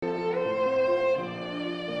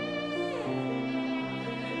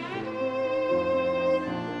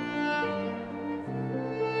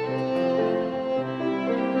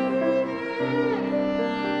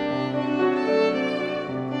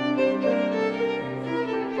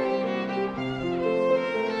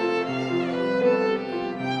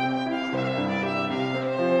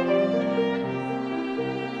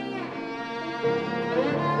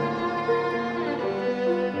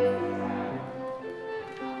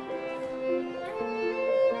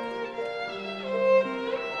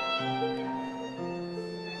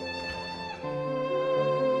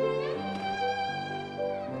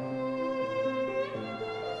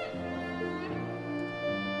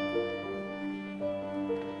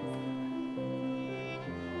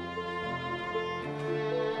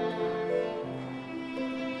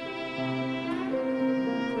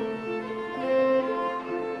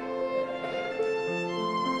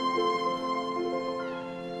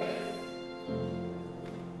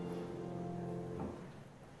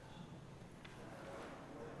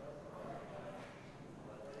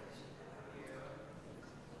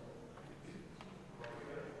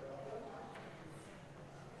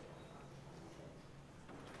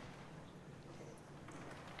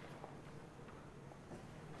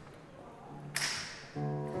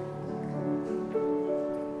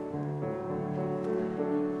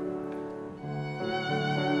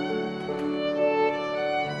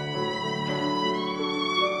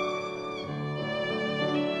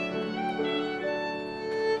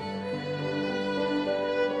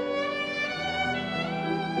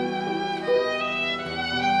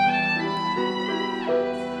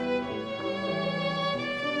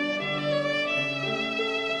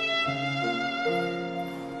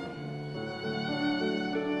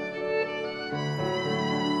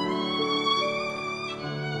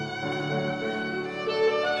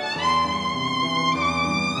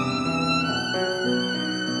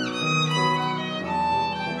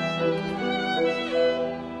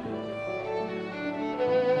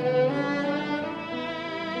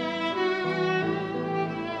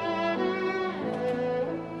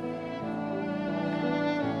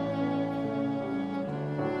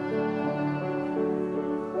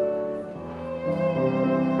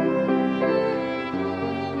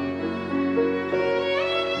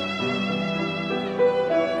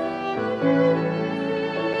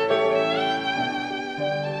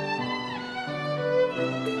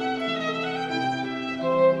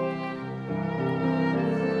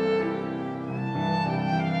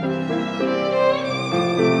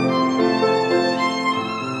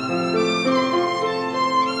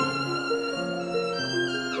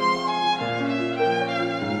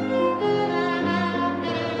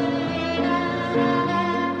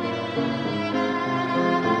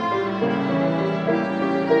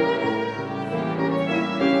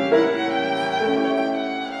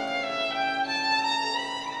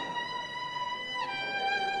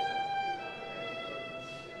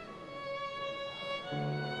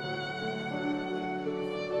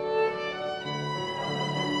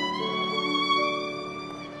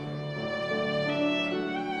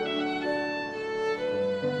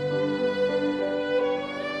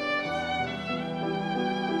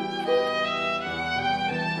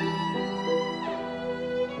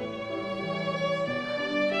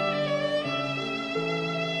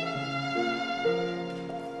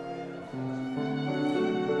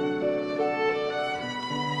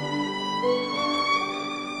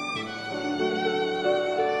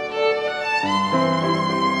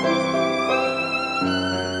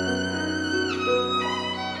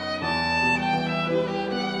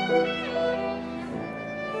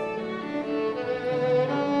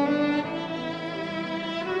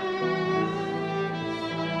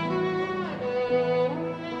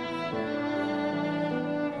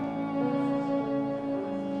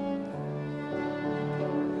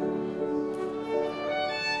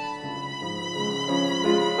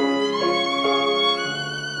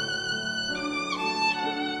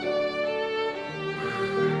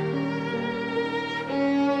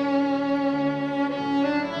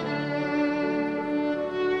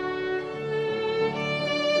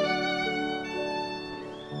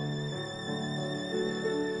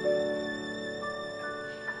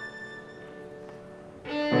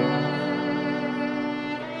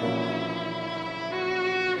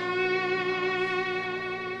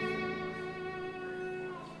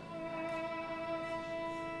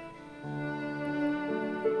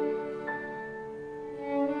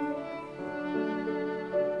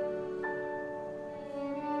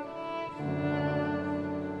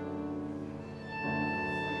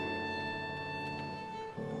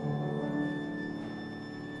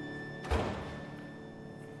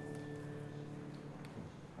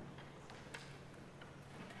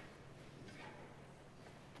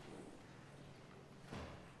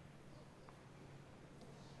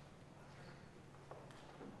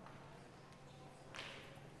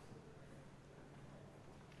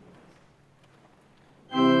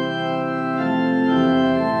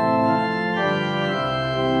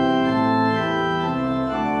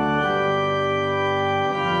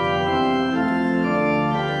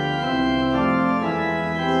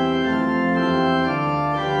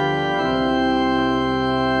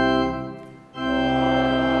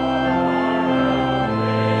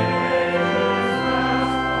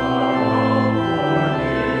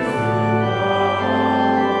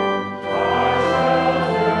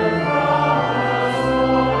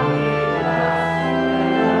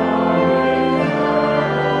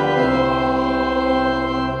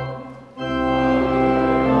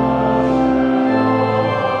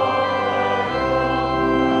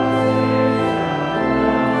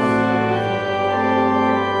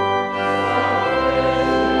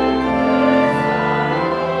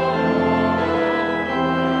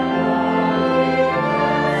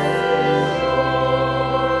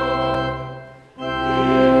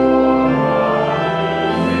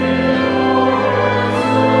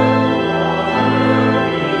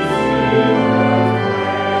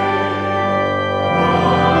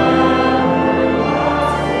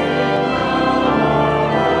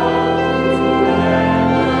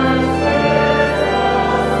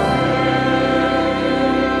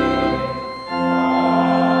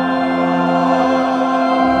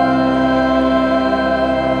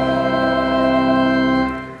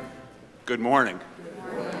morning.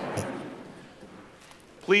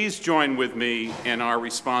 Please join with me in our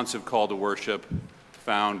responsive call to worship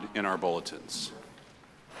found in our bulletins.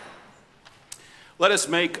 Let us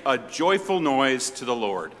make a joyful noise to the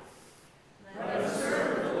Lord. Let us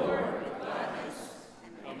serve the Lord with gladness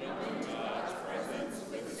and come into God's presence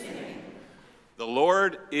with singing. The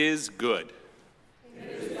Lord is good. It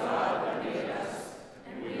is God that made us,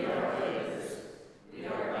 and we are His. We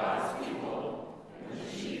are God's people and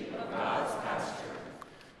the sheep of God's pasture.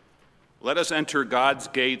 Let us enter God's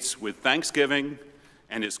gates with thanksgiving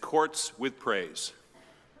and his courts with praise.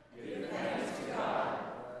 Give thanks to God.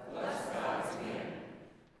 Bless God's name.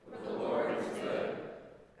 For the Lord is good.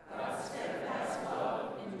 God's steadfast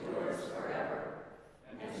love endures forever,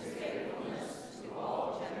 and his faithfulness to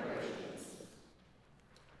all generations.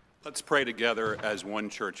 Let's pray together as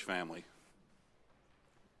one church family.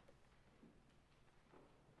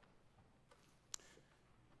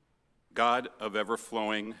 God of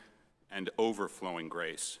ever-flowing and overflowing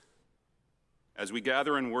grace, as we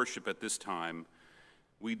gather and worship at this time,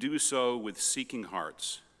 we do so with seeking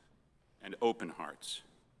hearts and open hearts,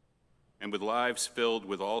 and with lives filled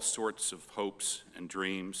with all sorts of hopes and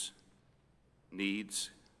dreams, needs,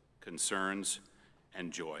 concerns,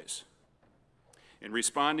 and joys. In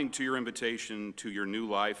responding to your invitation to your new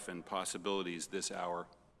life and possibilities this hour,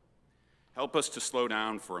 help us to slow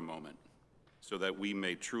down for a moment so that we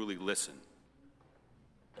may truly listen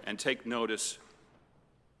and take notice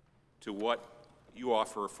to what you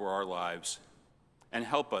offer for our lives, and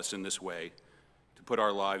help us in this way to put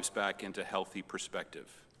our lives back into healthy perspective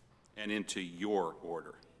and into your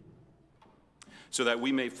order, so that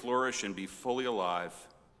we may flourish and be fully alive,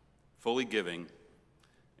 fully giving,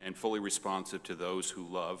 and fully responsive to those who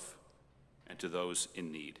love and to those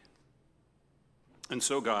in need. And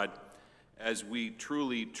so, God, as we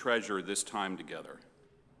truly treasure this time together,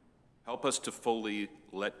 help us to fully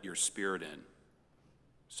let your Spirit in,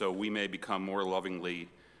 so we may become more lovingly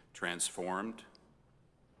transformed,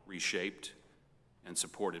 reshaped, and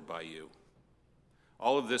supported by you.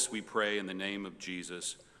 All of this we pray in the name of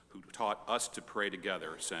Jesus, who taught us to pray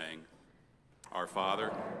together, saying, Our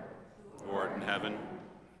Father, who art in heaven,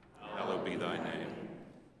 hallowed be thy name.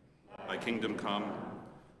 Thy kingdom come,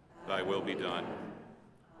 thy will be done,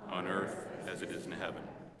 on earth as it is in heaven.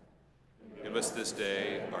 Give us this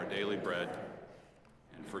day our daily bread,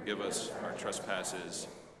 and forgive us our trespasses,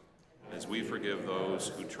 as we forgive those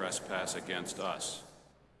who trespass against us.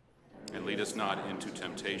 And lead us not into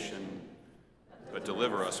temptation, but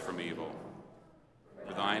deliver us from evil.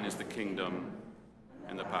 For thine is the kingdom,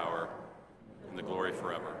 and the power, and the glory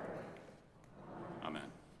forever. Amen.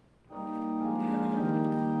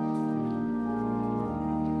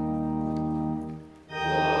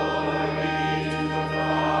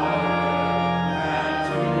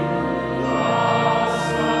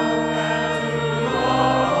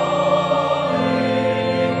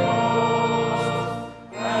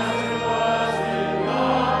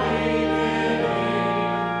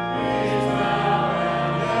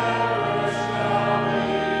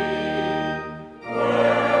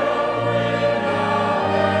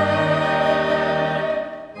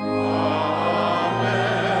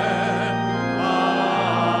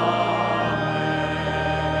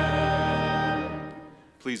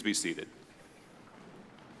 Please be seated.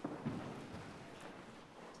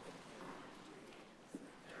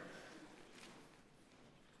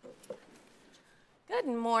 Good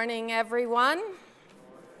morning, everyone.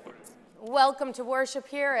 Welcome to worship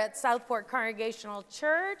here at Southport Congregational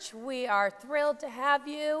Church. We are thrilled to have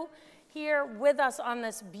you here with us on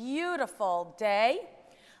this beautiful day.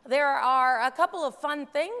 There are a couple of fun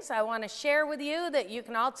things I want to share with you that you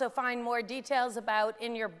can also find more details about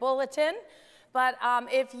in your bulletin. But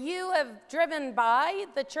if you have driven by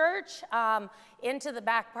the church into the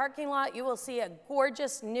back parking lot, you will see a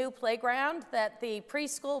gorgeous new playground that the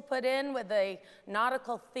preschool put in with a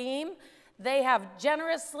nautical theme. They have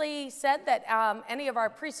generously said that any of our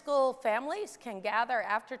preschool families can gather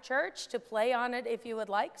after church to play on it if you would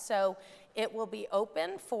like. So it will be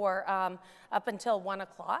open for up until 1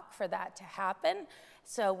 o'clock for that to happen.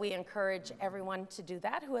 So we encourage everyone to do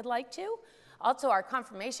that who would like to. Also, our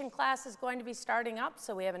confirmation class is going to be starting up,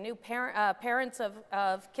 so we have a new parents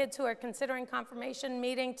of kids who are considering confirmation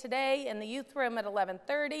meeting today in the youth room at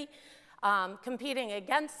 11:30. Competing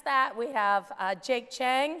against that, we have Jake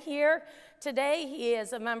Chang here today. He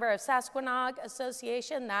is a member of Sasquatch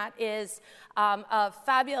Association. That is a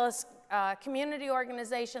fabulous community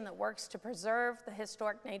organization that works to preserve the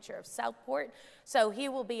historic nature of Southport. So he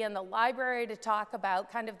will be in the library to talk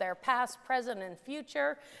about kind of their past, present, and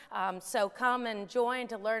future. So come and join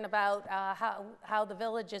to learn about how the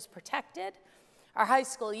village is protected. Our high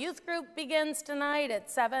school youth group begins tonight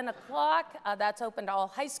at 7 o'clock. That's open to all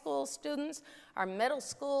high school students. Our middle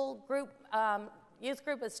school group, youth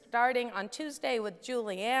group is starting on Tuesday with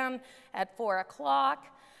Julianne at 4 o'clock.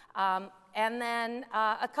 And then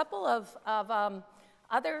a couple of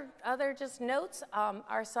other just notes.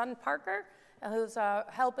 Our son Parker, who's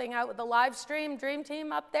helping out with the live stream dream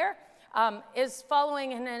team up there, is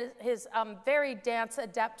following in his very dance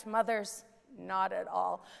adept mother's, not at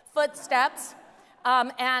all, footsteps.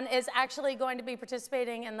 And is actually going to be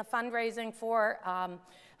participating in the fundraising for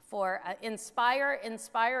Inspire.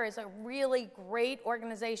 Inspire is a really great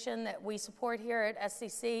organization that we support here at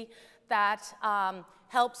SCC that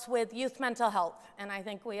helps with youth mental health. And I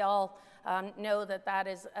think we all know that that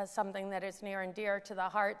is something that is near and dear to the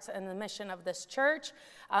hearts and the mission of this church.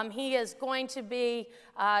 He is going to be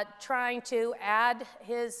trying to add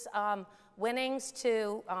his winnings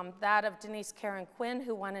to that of Denise Karen Quinn,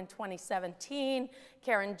 who won in 2017,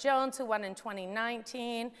 Karen Jones, who won in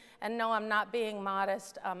 2019, and no, I'm not being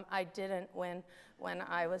modest, I didn't win when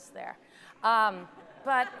I was there.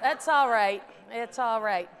 But that's all right, it's all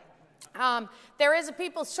right. There is a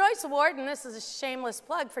People's Choice Award, and this is a shameless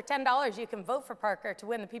plug. For $10, you can vote for Parker to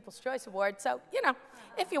win the People's Choice Award, so, you know,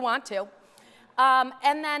 if you want to.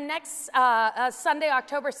 And then next Sunday,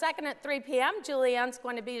 October 2nd at 3 p.m., Julianne's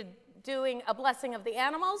going to be doing a blessing of the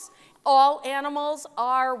animals. All animals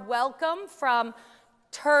are welcome, from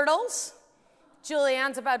turtles.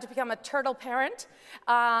 Julianne's about to become a turtle parent.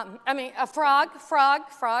 A frog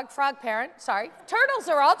parent, sorry. Turtles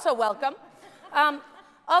are also welcome.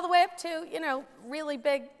 All the way up to, you know, really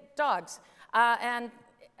big dogs. And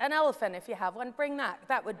an elephant, if you have one, bring that.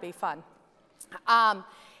 That would be fun.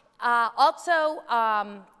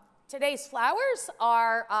 Today's flowers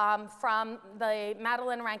are from the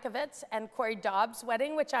Madeline Rankovitz and Corey Dobbs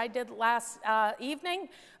wedding, which I did last evening,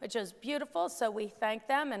 which was beautiful. So we thank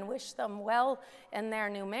them and wish them well in their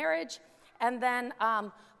new marriage. And then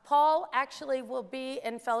Paul actually will be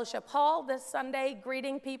in Fellowship Hall this Sunday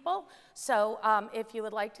greeting people. So if you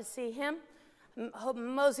would like to see him,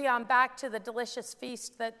 mosey on back to the delicious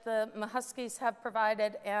feast that the Mahuskis have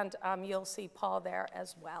provided, and you'll see Paul there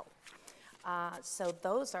as well. So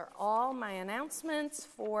those are all my announcements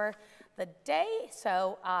for the day.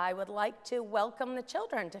 So I would like to welcome the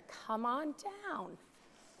children to come on down.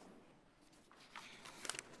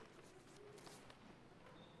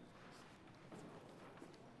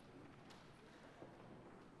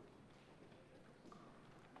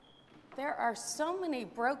 There are so many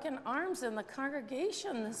broken arms in the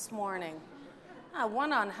congregation this morning.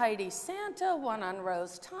 One on Heidi Santa, one on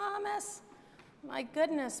Rose Thomas. My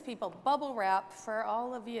goodness, people, bubble wrap for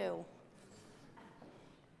all of you.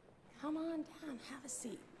 Come on down, have a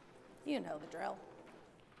seat. You know the drill.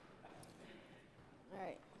 All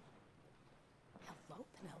right. Hello,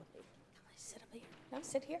 Penelope. Can I sit up here? No,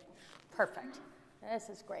 sit here? Perfect. This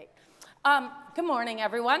is great. Good morning,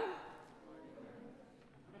 everyone.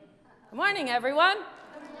 Good morning, everyone.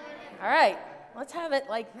 Good morning. All right. Let's have it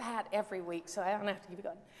like that every week so I don't have to keep it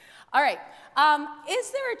going. All right.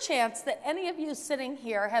 Is there a chance that any of you sitting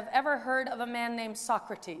here have ever heard of a man named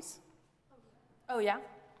Socrates? Oh, yeah?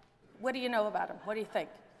 What do you know about him? What do you think?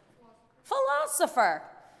 Philosopher.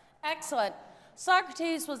 Excellent.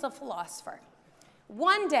 Socrates was a philosopher.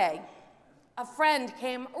 One day, a friend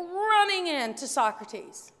came running in to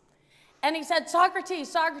Socrates. And he said, Socrates,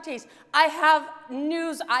 Socrates, I have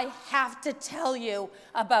news I have to tell you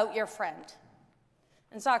about your friend.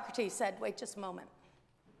 And Socrates said, wait just a moment.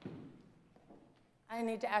 I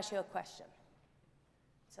need to ask you a question.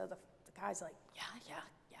 So the guy's like, yeah.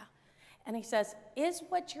 And he says, is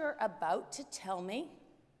what you're about to tell me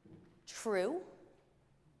true?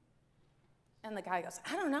 And the guy goes,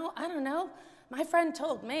 I don't know. My friend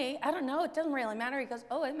told me. I don't know. It doesn't really matter. He goes,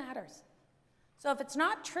 oh, it matters. So if it's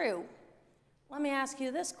not true, let me ask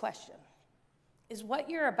you this question. Is what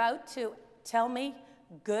you're about to tell me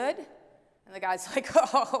good? And the guy's like,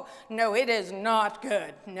 oh, no, it is not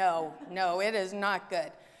good. No, it is not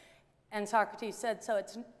good. And Socrates said, so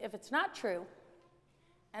if it's not true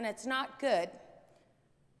and it's not good,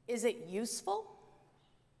 is it useful?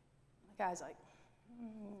 The guy's like,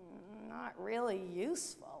 not really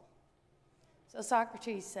useful. So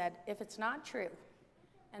Socrates said, if it's not true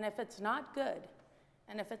and if it's not good,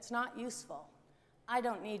 And if it's not useful, I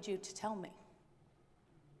don't need you to tell me.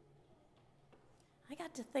 I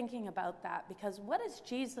got to thinking about that because what does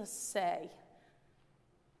Jesus say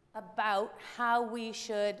about how we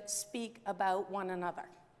should speak about one another?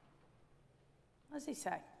 What does he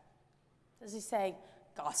say? Does he say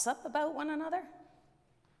gossip about one another?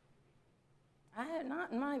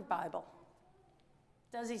 Not in my Bible.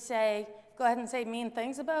 Does he say, go ahead and say mean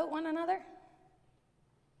things about one another?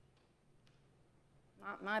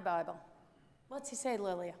 Not in my Bible. What's he say,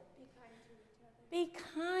 Lilia? Be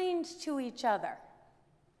kind to each other.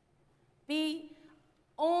 Be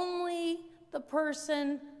only the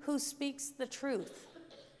person who speaks the truth.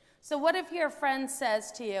 So what if your friend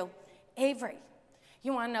says to you, Avery,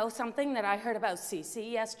 you want to know something that I heard about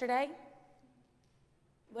Cece yesterday?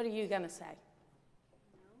 What are you going to say?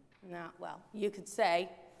 No, well, you could say,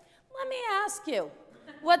 let me ask you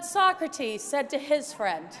what Socrates said to his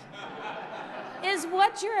friend. Is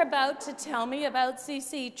what you're about to tell me about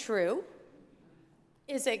Cece true?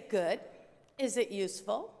 Is it good? Is it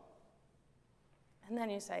useful? And then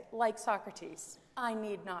you say, like Socrates, I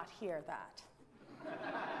need not hear that.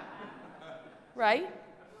 Right?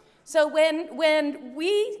 So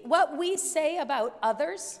what we say about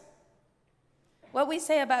others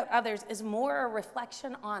is more a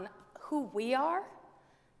reflection on who we are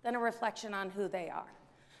than a reflection on who they are.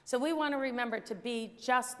 So we want to remember to be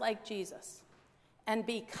just like Jesus and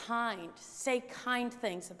be kind. Say kind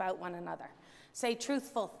things about one another. Say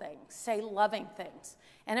truthful things. Say loving things.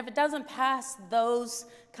 And if it doesn't pass those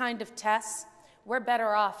kind of tests, we're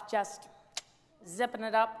better off just zipping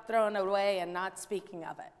it up, throwing it away, and not speaking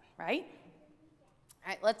of it, right? All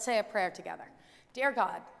right, let's say a prayer together. Dear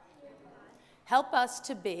God, help us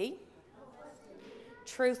to be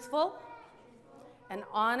truthful and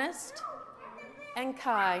honest and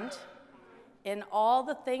kind in all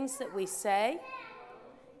the things that we say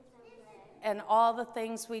and all the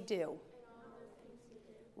things we do.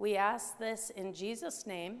 We ask this in Jesus'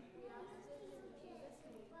 name.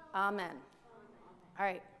 Amen. All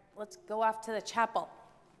right, let's go off to the chapel.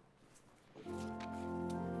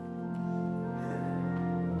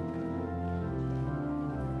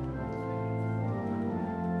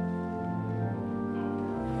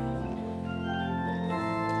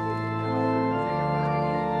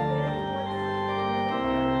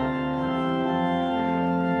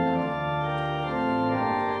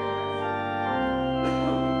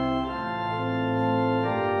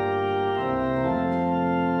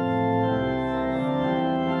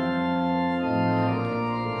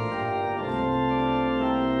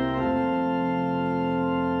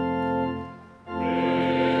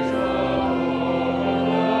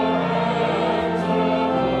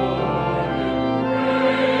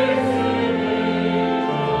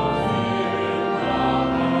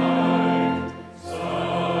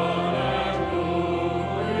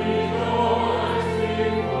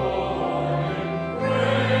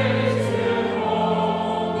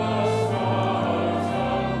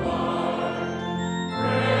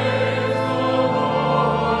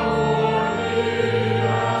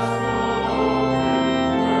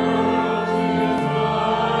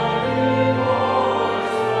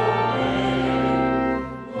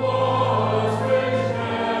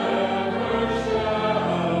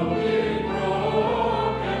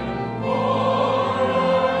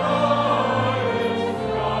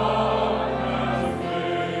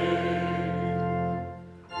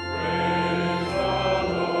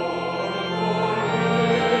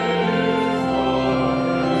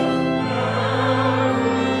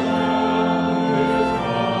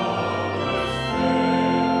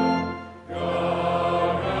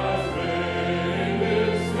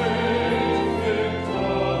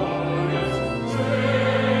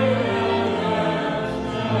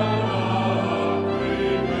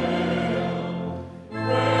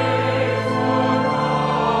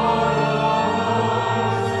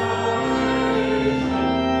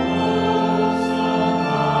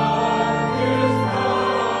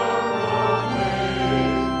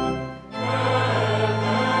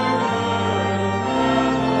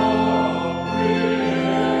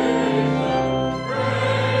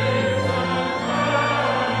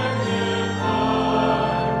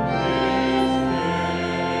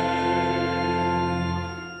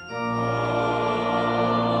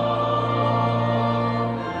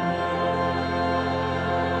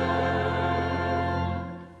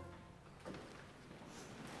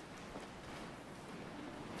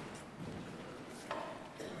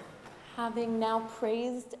 Having now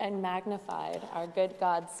praised and magnified our good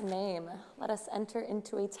God's name, let us enter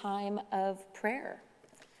into a time of prayer.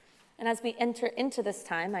 And as we enter into this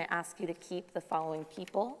time, I ask you to keep the following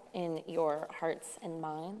people in your hearts and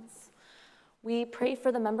minds. We pray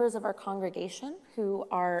for the members of our congregation who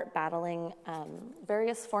are battling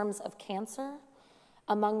various forms of cancer.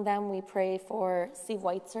 Among them, we pray for Steve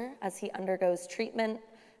Weitzer as he undergoes treatment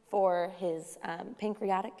for his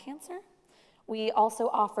pancreatic cancer. We also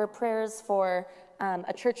offer prayers for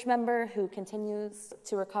a church member who continues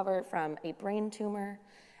to recover from a brain tumor,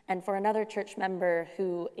 and for another church member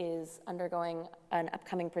who is undergoing an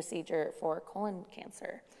upcoming procedure for colon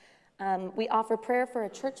cancer. We offer prayer for a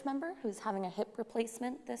church member who's having a hip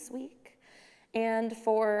replacement this week, and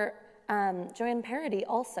for Joanne Parody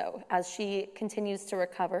also, as she continues to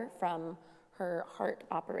recover from her heart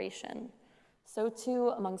operation. So too,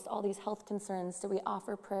 amongst all these health concerns, do we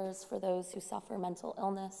offer prayers for those who suffer mental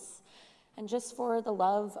illness, and just for the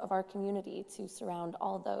love of our community to surround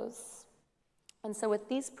all those. And so with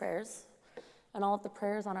these prayers, and all of the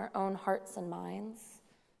prayers on our own hearts and minds,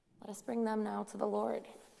 let us bring them now to the Lord.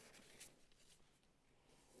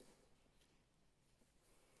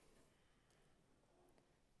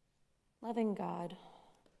 Loving God,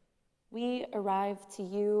 we arrive to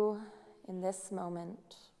you in this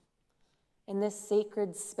moment, in this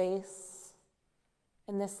sacred space,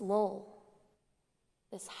 in this lull,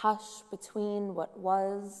 this hush between what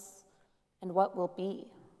was and what will be,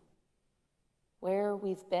 where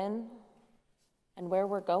we've been and where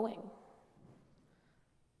we're going.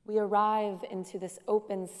 We arrive into this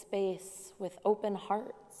open space with open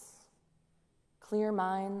hearts, clear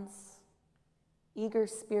minds, eager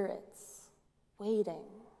spirits, waiting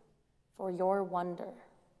for your wonder,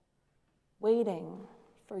 waiting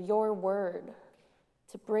for your word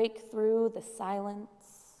to break through the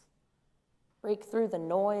silence, break through the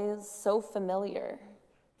noise so familiar,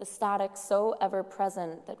 the static so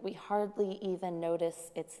ever-present that we hardly even notice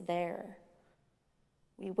it's there.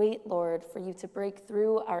 We wait, Lord, for you to break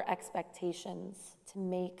through our expectations to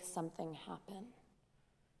make something happen,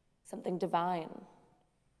 something divine,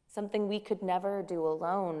 something we could never do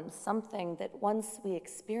alone, something that once we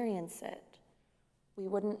experience it, we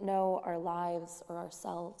wouldn't know our lives or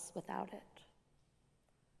ourselves without it.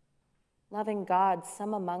 Loving God,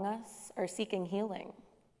 some among us are seeking healing.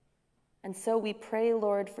 And so we pray,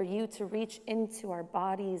 Lord, for you to reach into our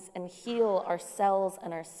bodies and heal our cells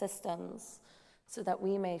and our systems so that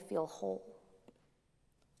we may feel whole.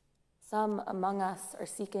 Some among us are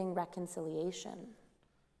seeking reconciliation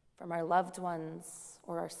from our loved ones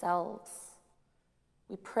or ourselves.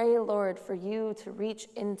 We pray, Lord, for you to reach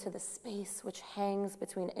into the space which hangs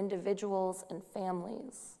between individuals and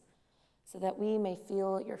families so that we may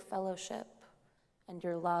feel your fellowship and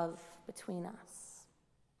your love between us.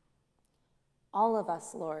 All of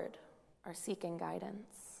us, Lord, are seeking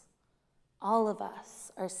guidance. All of us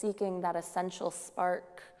are seeking that essential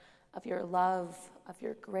spark of your love, of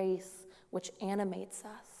your grace, which animates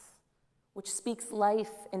us, which speaks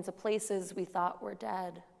life into places we thought were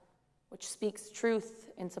dead, which speaks truth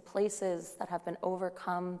into places that have been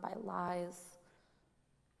overcome by lies,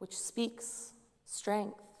 which speaks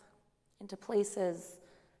strength into places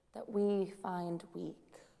that we find weak.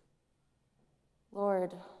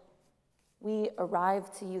 Lord, we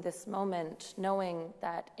arrive to you this moment knowing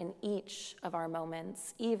that in each of our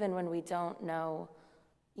moments, even when we don't know,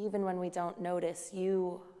 even when we don't notice,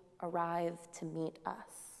 you arrive to meet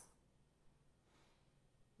us.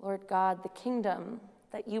 Lord God, the kingdom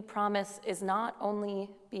that you promise is not only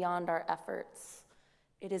beyond our efforts,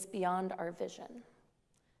 it is beyond our vision.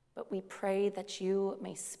 But we pray that you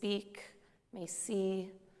may speak, may see,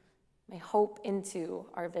 may hope into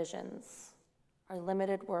our visions, our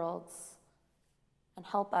limited worlds, and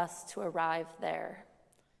help us to arrive there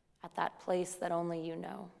at that place that only you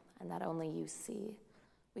know and that only you see.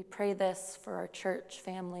 We pray this for our church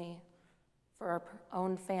family, for our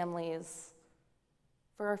own families,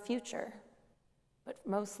 for our future, but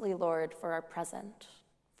mostly, Lord, for our present,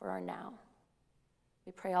 for our now.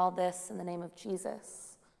 We pray all this in the name of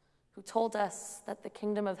Jesus, who told us that the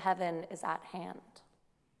kingdom of heaven is at hand,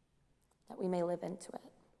 that we may live into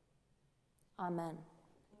it. Amen.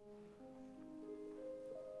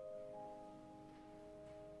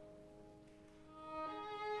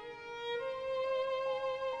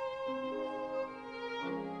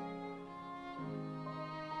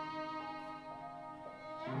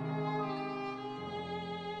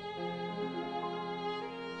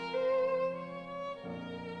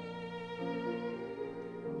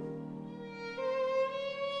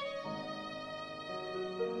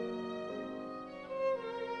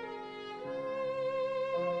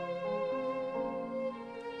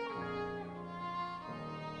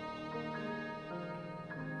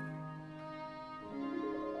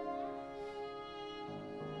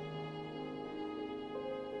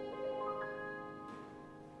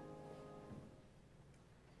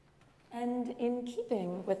 in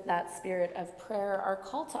keeping with that spirit of prayer, our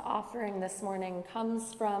call to offering this morning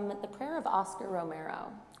comes from the prayer of Oscar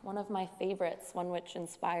Romero, one of my favorites, one which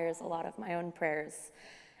inspires a lot of my own prayers.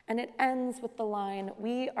 And it ends with the line,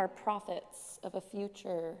 "We are prophets of a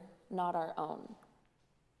future not our own."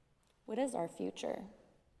 What is our future?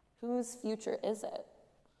 Whose future is it?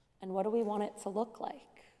 And what do we want it to look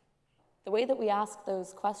like? The way that we ask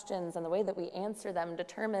those questions and the way that we answer them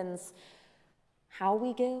determines how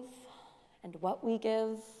we give and what we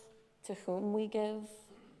give, to whom we give,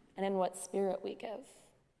 and in what spirit we give.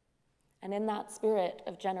 And in that spirit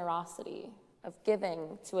of generosity, of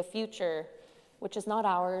giving to a future which is not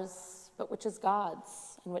ours, but which is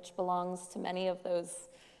God's, and which belongs to many of those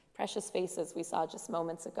precious faces we saw just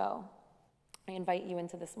moments ago, I invite you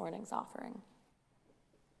into this morning's offering.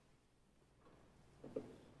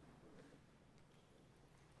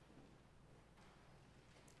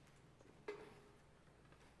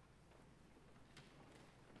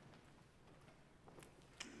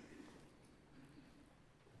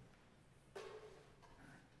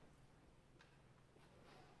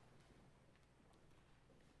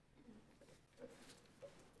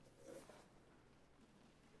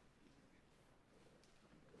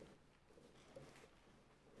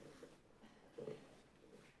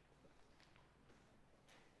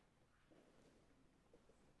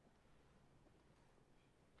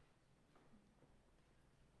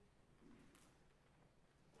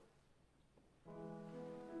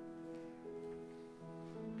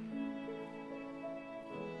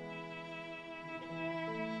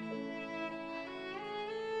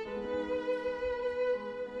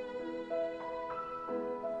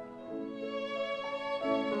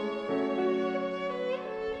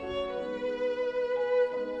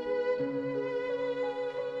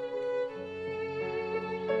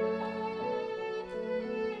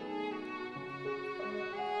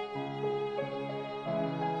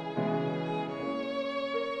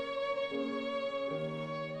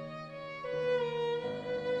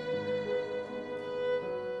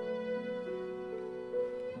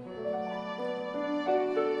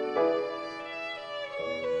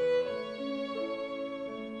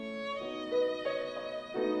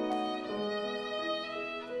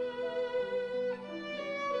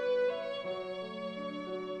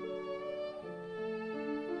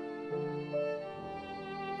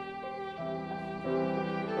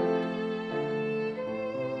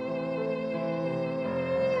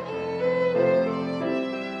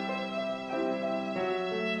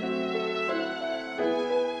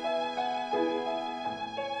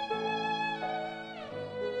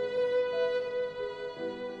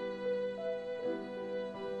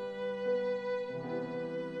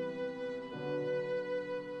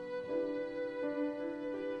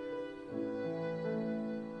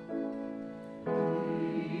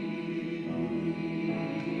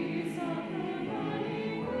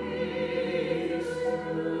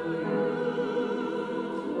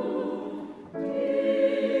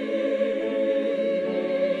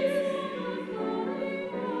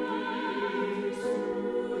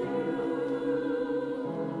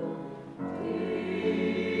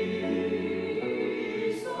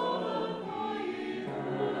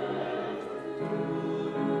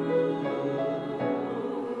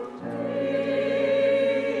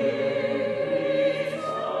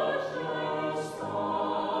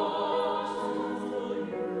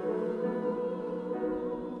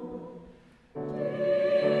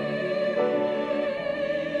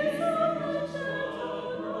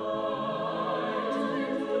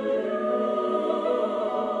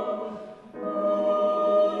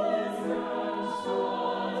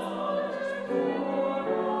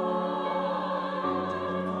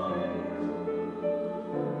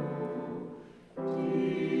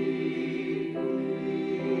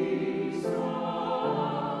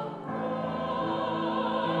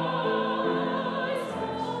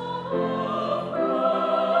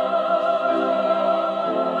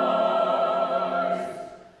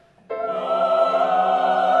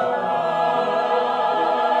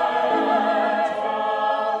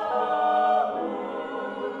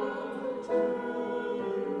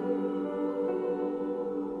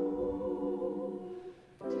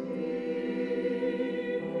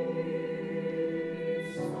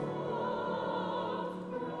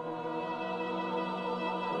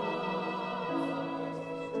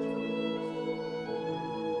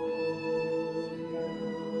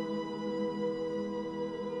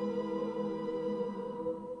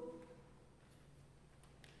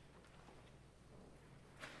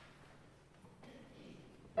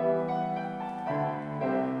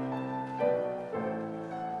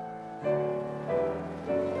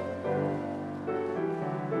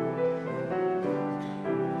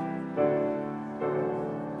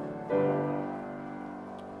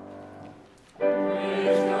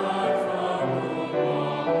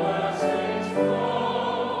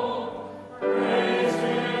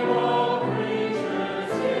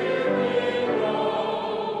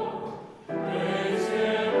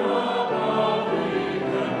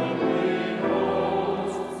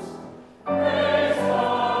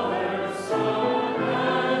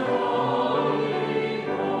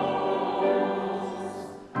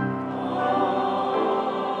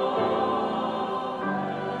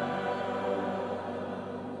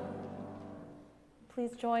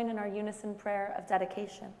 Please join in our unison prayer of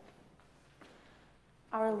dedication.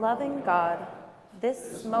 Our loving God,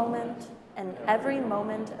 this moment and every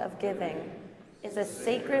moment of giving is a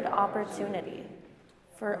sacred opportunity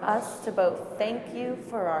for us to both thank you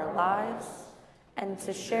for our lives and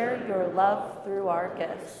to share your love through our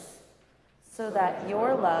gifts, so that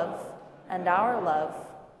your love and our love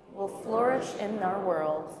will flourish in our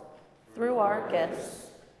world through our gifts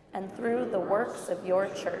and through the works of your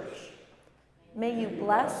church. May you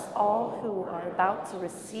bless all who are about to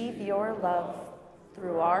receive your love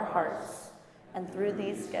through our hearts and through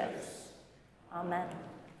these gifts. Amen.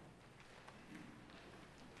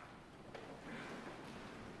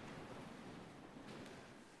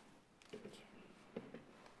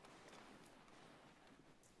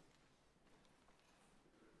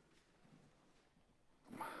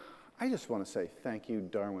 I just want to say thank you,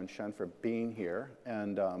 Darwin Shen, for being here.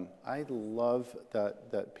 And I love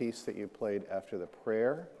that piece that you played after the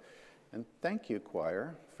prayer. And thank you,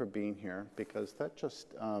 choir, for being here, because that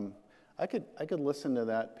just, I could listen to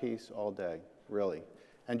that piece all day, really.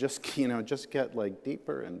 And just, just get like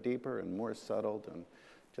deeper and deeper and more settled and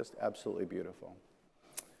just absolutely beautiful.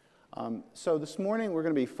 So this morning we're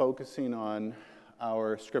going to be focusing on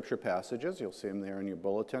our scripture passages. You'll see them there in your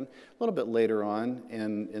bulletin. A little bit later on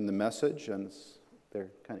in the message, and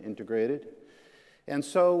they're kind of integrated. And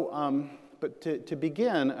so, but to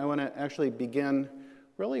begin, I want to actually begin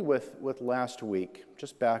really with last week.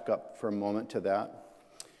 Just back up for a moment to that.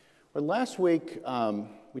 Well, last week,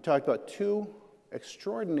 we talked about two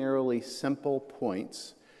extraordinarily simple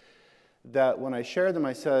points that when I shared them,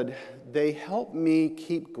 I said, they help me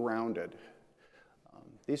keep grounded.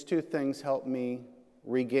 These two things help me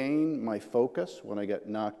regain my focus when I get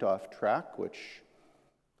knocked off track, which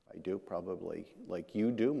I do probably like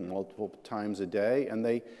you do multiple times a day, and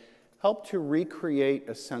they help to recreate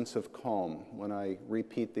a sense of calm when I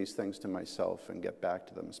repeat these things to myself and get back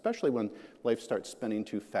to them, especially when life starts spinning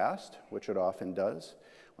too fast, which it often does,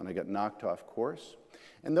 when I get knocked off course.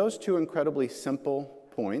 And those two incredibly simple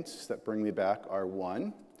points that bring me back are: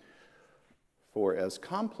 one, for as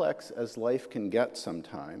complex as life can get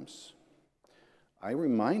sometimes, I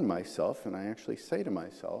remind myself, and I actually say to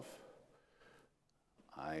myself,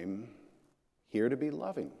 I'm here to be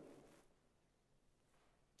loving.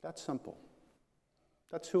 That's simple.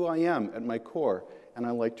 That's who I am at my core, and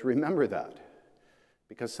I like to remember that,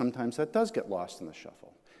 because sometimes that does get lost in the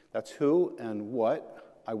shuffle. That's who and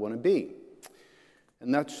what I want to be.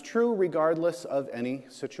 And that's true regardless of any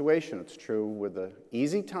situation. It's true with the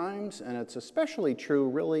easy times, and it's especially true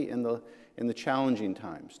really in the challenging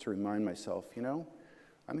times, to remind myself,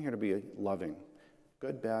 I'm here to be loving.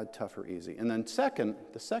 Good, bad, tough, or easy. And then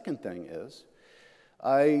the second thing is,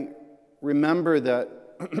 I remember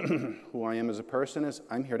that who I am as a person is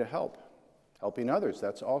I'm here to help. Helping others.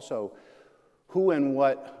 That's also who and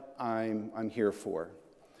what I'm here for.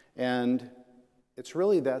 And it's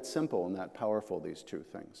really that simple and that powerful, these two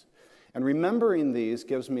things. And remembering these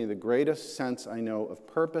gives me the greatest sense I know of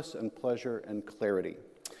purpose and pleasure and clarity.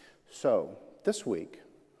 So, this week,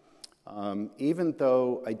 even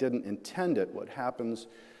though I didn't intend it, what happens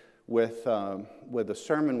with the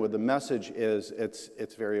sermon, with the message, is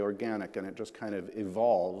it's very organic, and it just kind of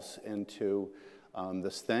evolves into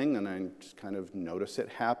this thing, and I just kind of notice it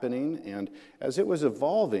happening. And as it was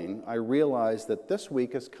evolving, I realized that this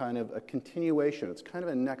week is kind of a continuation. It's kind of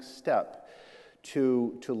a next step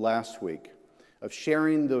to last week, of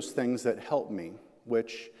sharing those things that help me,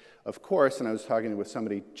 which, of course, and I was talking with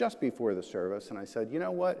somebody just before the service, and I said, you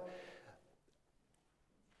know what?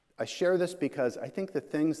 I share this because I think the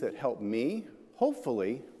things that help me,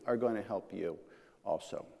 hopefully, are going to help you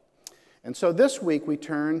also. And so this week we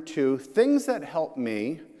turn to things that help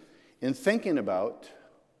me in thinking about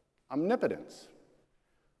omnipotence.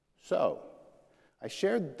 So, I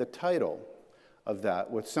shared the title of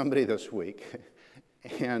that with somebody this week,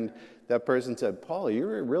 and that person said, Paul, are you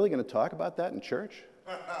really going to talk about that in church?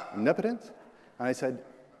 Omnipotence? And I said,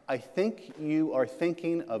 I think you are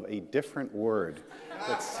thinking of a different word.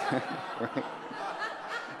 That's, right?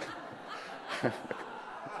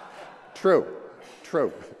 True.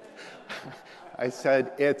 I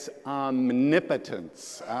said, it's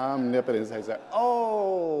omnipotence. Omnipotence. I said,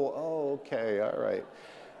 okay, all right.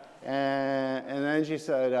 And then she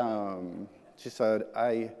said, do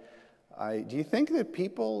you think that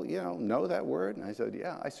people, know that word? And I said,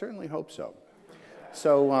 yeah, I certainly hope so.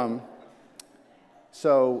 So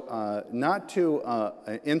not to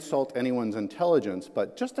insult anyone's intelligence,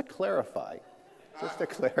 but just to clarify,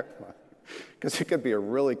 because it could be a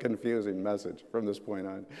really confusing message from this point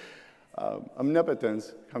on.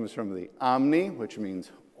 Omnipotence comes from the omni, which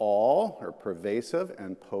means all or pervasive,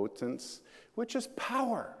 and potence, which is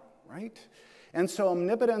power, right? And so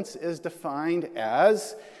omnipotence is defined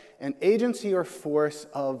as an agency or force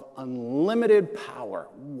of unlimited power.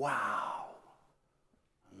 Wow.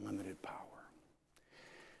 Unlimited power.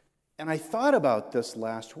 And I thought about this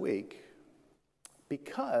last week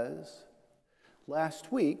because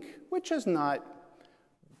last week, which is not,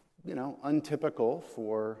 untypical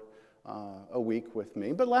for a week with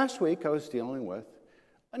me, but last week I was dealing with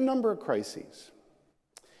a number of crises.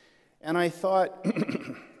 And I thought,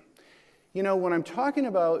 when I'm talking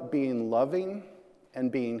about being loving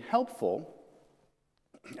and being helpful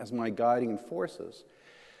as my guiding forces,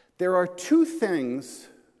 there are two things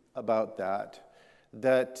about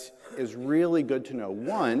that is really good to know.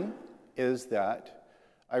 One is that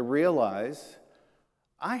I realize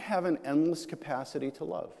I have an endless capacity to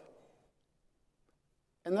love.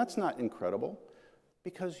 And that's not incredible,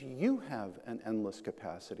 because you have an endless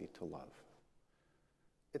capacity to love.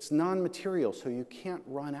 It's non-material, so you can't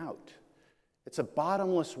run out. It's a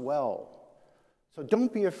bottomless well. So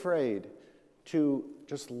don't be afraid to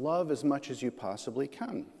just love as much as you possibly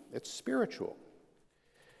can. It's spiritual.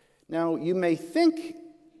 Now, you may think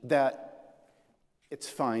that it's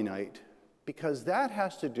finite, because that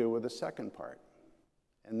has to do with the second part.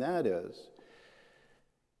 And that is,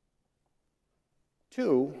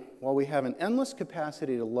 two, while we have an endless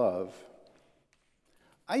capacity to love,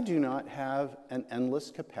 I do not have an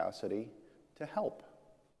endless capacity to help.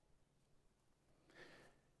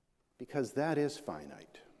 Because that is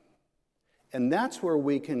finite. And that's where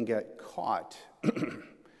we can get caught,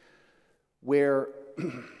 where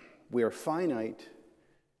we are finite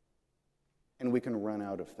and we can run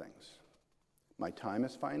out of things. My time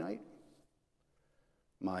is finite.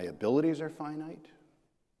 My abilities are finite.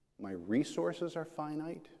 My resources are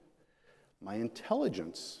finite. My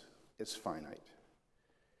intelligence is finite.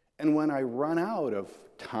 And when I run out of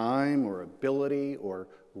time or ability or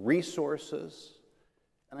resources,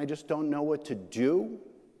 and I just don't know what to do,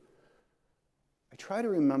 I try to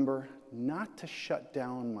remember not to shut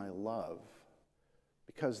down my love,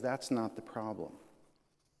 because that's not the problem.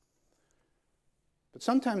 But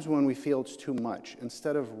sometimes when we feel it's too much,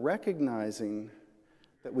 instead of recognizing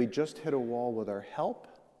that we just hit a wall with our help,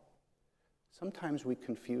 sometimes we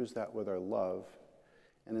confuse that with our love,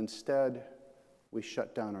 and instead we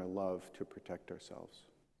shut down our love to protect ourselves.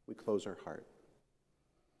 We close our heart.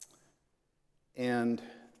 And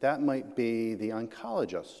that might be the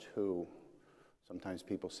oncologist who, sometimes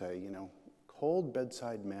people say, cold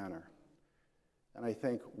bedside manner. And I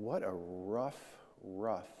think, what a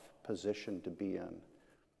rough position to be in,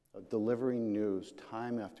 of delivering news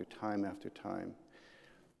time after time after time.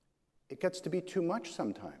 It gets to be too much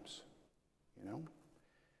sometimes,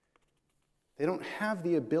 They don't have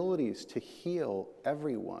the abilities to heal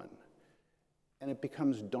everyone, and it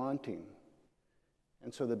becomes daunting.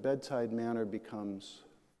 And so the bedside manner becomes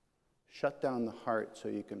shut down the heart so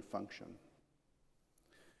you can function.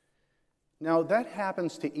 Now, that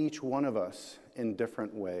happens to each one of us in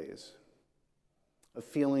different ways, of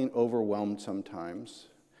feeling overwhelmed sometimes,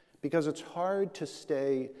 because it's hard to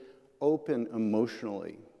stay open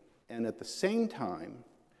emotionally and at the same time,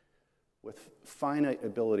 with finite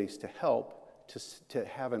abilities to help, to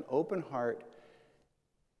have an open heart,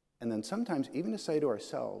 and then sometimes even to say to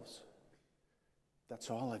ourselves, that's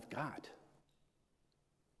all I've got.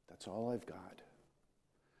 That's all I've got.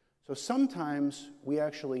 So sometimes we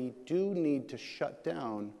actually do need to shut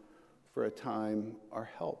down for a time our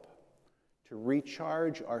help, to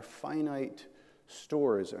recharge our finite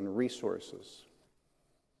stores and resources.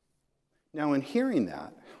 Now, in hearing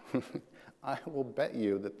that, I will bet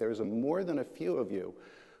you that there's more than a few of you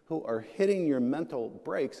who are hitting your mental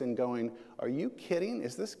brakes and going, are you kidding?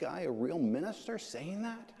 Is this guy a real minister saying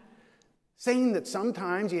that? Saying that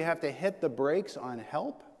sometimes you have to hit the brakes on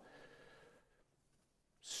help?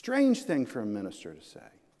 Strange thing for a minister to say.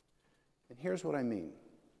 And here's what I mean.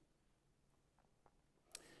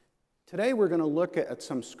 Today we're going to look at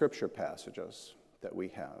some scripture passages that we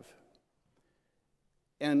have.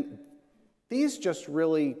 And these just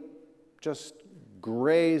really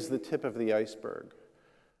graze the tip of the iceberg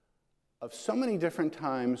of so many different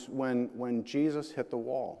times when Jesus hit the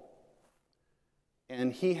wall.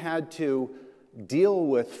 And he had to deal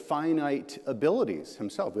with finite abilities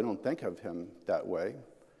himself. We don't think of him that way.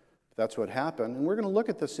 That's what happened. And we're going to look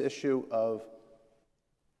at this issue of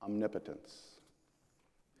omnipotence.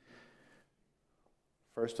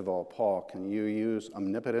 First of all, Paul, can you use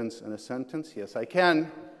omnipotence in a sentence? Yes, I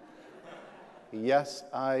can. Yes,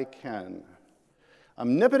 I can.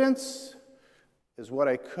 Omnipotence is what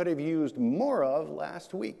I could have used more of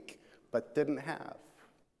last week, but didn't have.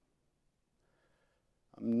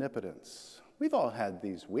 omnipotence. We've all had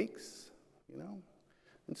these weeks, you know.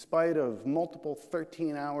 In spite of multiple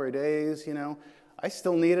 13-hour days, you know, I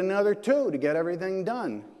still need another 2 to get everything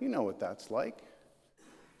done. You know what that's like.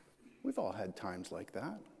 We've all had times like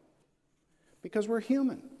that because we're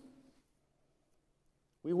human.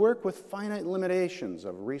 We work with finite limitations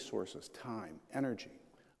of resources, time, energy.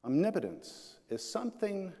 Omnipotence is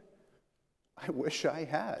something I wish I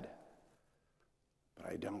had, but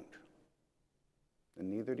I don't. And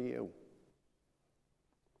neither do you.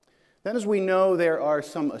 Then, as we know, there are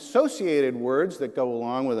some associated words that go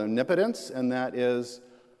along with omnipotence, and that is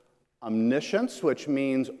omniscience, which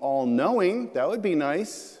means all-knowing. That would be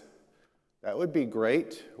nice. That would be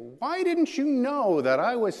great. Why didn't you know that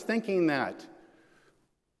I was thinking that?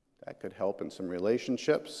 That could help in some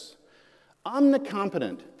relationships.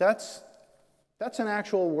 Omnicompetent, that's an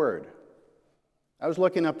actual word. I was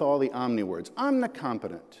looking up all the omni words.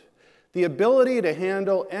 Omnicompetent, the ability to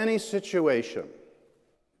handle any situation.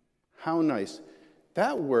 How nice.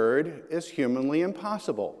 That word is humanly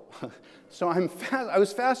impossible. So I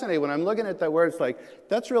was fascinated when I'm looking at that word. It's like,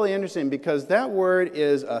 that's really interesting because that word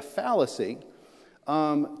is a fallacy.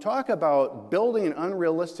 Talk about building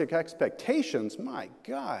unrealistic expectations. My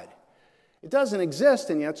God. It doesn't exist,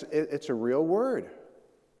 and yet it's a real word.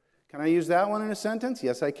 Can I use that one in a sentence?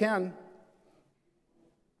 Yes, I can.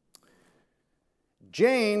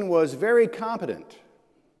 Jane was very competent,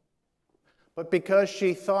 but because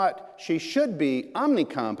she thought she should be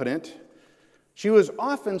omnicompetent, she was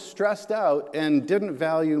often stressed out and didn't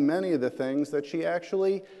value many of the things that she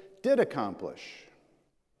actually did accomplish.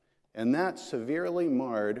 And that severely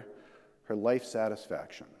marred her life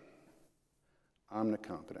satisfaction.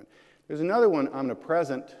 Omnicompetent. There's another one,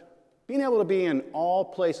 omnipresent. Being able to be in all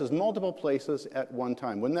places, multiple places at one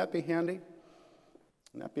time. Wouldn't that be handy?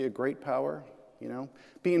 Wouldn't that be a great power? You know,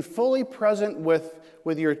 being fully present with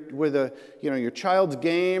your child's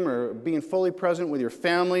game, or being fully present with your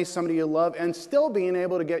family, somebody you love, and still being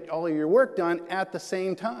able to get all of your work done at the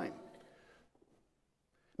same time.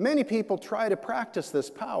 Many people try to practice this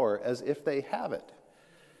power as if they have it.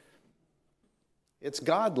 It's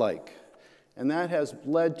godlike, and that has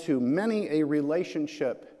led to many a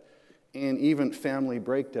relationship and even family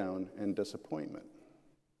breakdown and disappointment.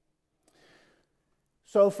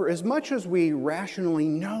 So for as much as we rationally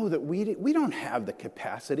know that we don't have the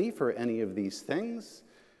capacity for any of these things,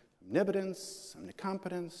 omnipotence,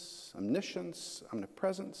 omnicompetence, omniscience,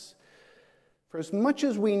 omnipresence, for as much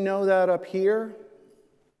as we know that up here,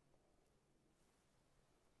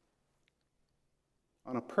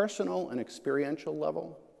 on a personal and experiential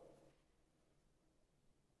level,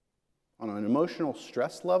 on an emotional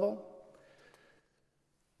stress level,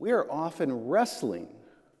 we are often wrestling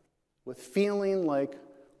with feeling like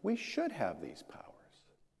we should have these powers.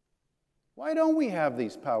 Why don't we have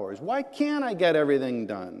these powers? Why can't I get everything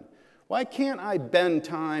done? Why can't I bend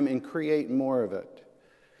time and create more of it?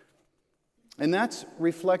 And that's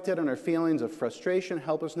reflected in our feelings of frustration,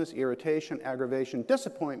 helplessness, irritation, aggravation,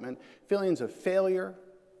 disappointment, feelings of failure,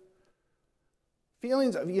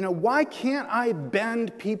 feelings of, why can't I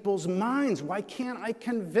bend people's minds? Why can't I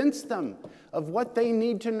convince them of what they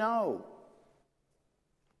need to know?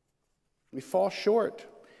 We fall short.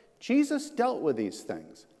 Jesus dealt with these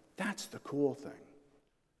things. That's the cool thing.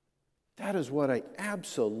 That is what I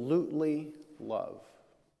absolutely love,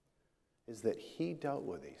 is that he dealt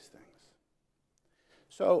with these things.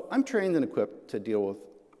 So I'm trained and equipped to deal with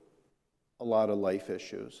a lot of life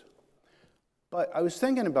issues. But I was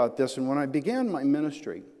thinking about this, and when I began my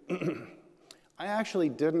ministry, I actually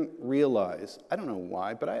didn't realize, I don't know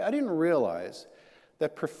why, but I didn't realize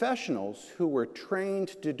that professionals who were trained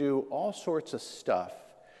to do all sorts of stuff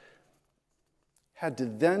had to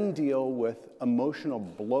then deal with emotional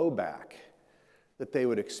blowback that they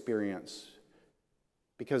would experience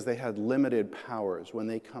because they had limited powers when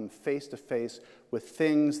they come face to face with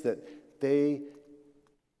things that they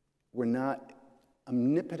were not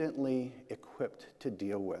omnipotently equipped to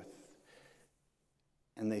deal with.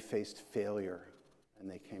 And they faced failure, and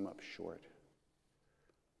they came up short.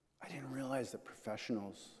 I didn't realize that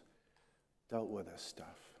professionals dealt with this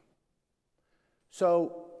stuff.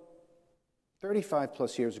 So 35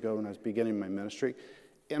 plus years ago, when I was beginning my ministry,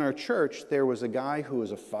 in our church, there was a guy who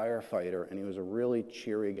was a firefighter, and he was a really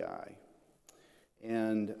cheery guy.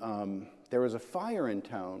 And there was a fire in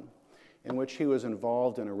town in which he was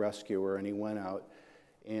involved in a rescuer, and he went out,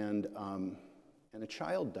 and a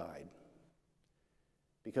child died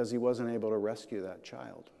because he wasn't able to rescue that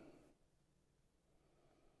child.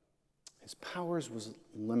 His powers was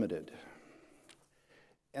limited.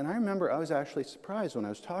 And I remember I was actually surprised when I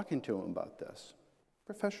was talking to him about this.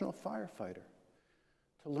 Professional firefighter.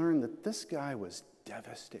 to learn that this guy was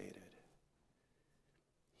devastated.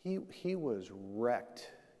 He was wrecked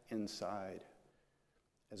inside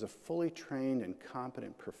as a fully trained and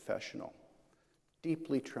competent professional,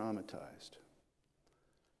 deeply traumatized.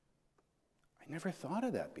 I never thought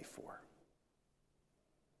of that before.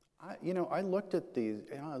 I looked at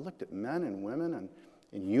I looked at men and women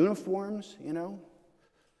in uniforms,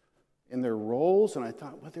 in their roles, and I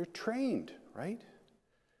thought, well, they're trained, right?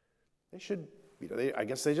 They should, I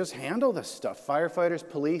guess they just handle this stuff. Firefighters,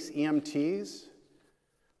 police, EMTs.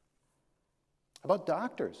 How about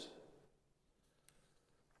doctors?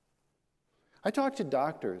 I talk to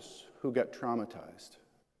doctors who get traumatized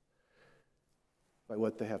by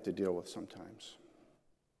what they have to deal with sometimes.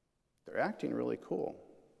 They're acting really cool.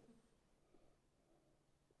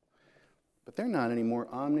 But they're not any more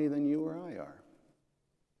omni than you or I are.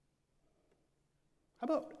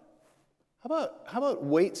 How about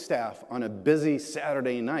wait staff on a busy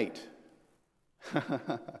Saturday night?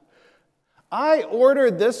 I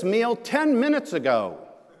ordered this meal 10 minutes ago,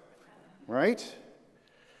 right?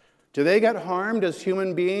 Do they get harmed as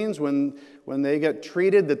human beings when they get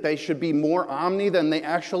treated that they should be more omni than they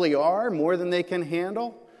actually are, more than they can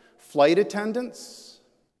handle? Flight attendants?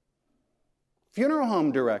 Funeral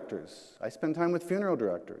home directors. I spend time with funeral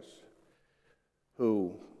directors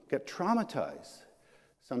who get traumatized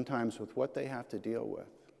sometimes with what they have to deal with,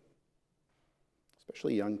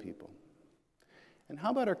 especially young people. And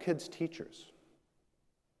how about our kids' teachers?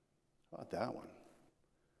 How about that one?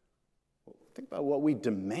 Well, think about what we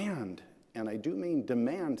demand, and I do mean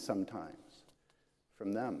demand sometimes,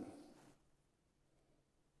 from them.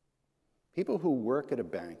 People who work at a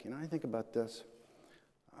bank, I think about this,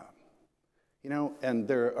 and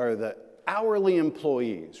there are the hourly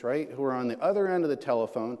employees, right, who are on the other end of the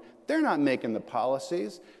telephone. They're not making the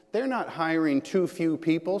policies. They're not hiring too few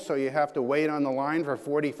people, so you have to wait on the line for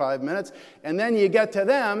 45 minutes. And then you get to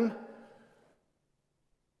them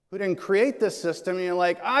who didn't create this system, and you're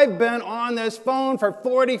like, I've been on this phone for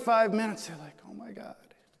 45 minutes. They're like, oh my God.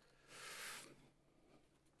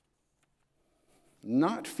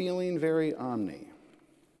 Not feeling very omni.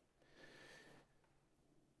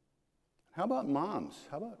 How about moms?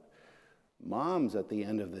 How about moms at the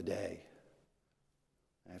end of the day,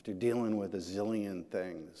 after dealing with a zillion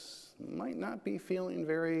things, might not be feeling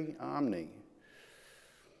very omni,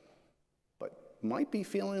 but might be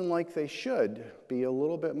feeling like they should be a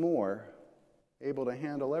little bit more able to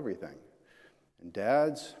handle everything. And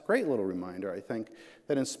dads, great little reminder, I think,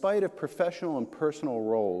 that in spite of professional and personal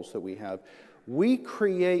roles that we have, we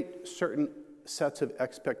create certain sets of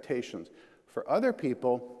expectations for other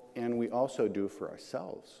people, and we also do for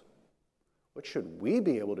ourselves. What should we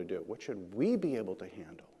be able to do? What should we be able to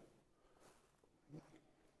handle?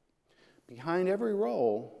 Behind every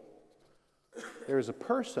role, there is a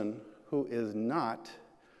person who is not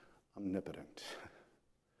omnipotent.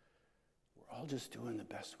 We're all just doing the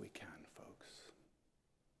best we can, folks.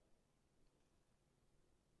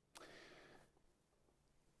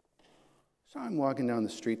 So I'm walking down the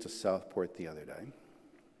streets of Southport the other day,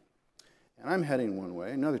 and I'm heading one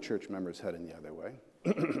way. Another church member is heading the other way.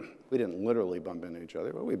 We didn't literally bump into each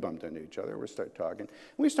other, but we bumped into each other. We started talking.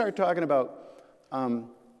 We started talking about,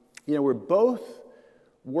 we're both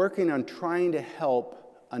working on trying to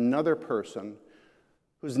help another person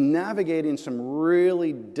who's navigating some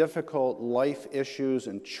really difficult life issues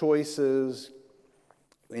and choices.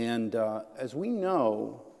 And as we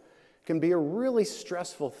know, it can be a really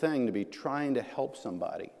stressful thing to be trying to help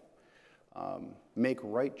somebody make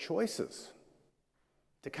right choices,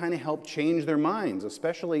 to kind of help change their minds,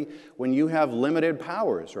 especially when you have limited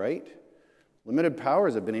powers, right? Limited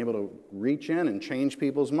powers have been able to reach in and change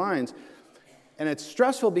people's minds. And it's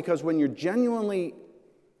stressful because when you're genuinely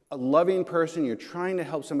a loving person, you're trying to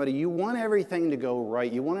help somebody, you want everything to go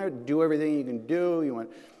right. You want to do everything you can do. You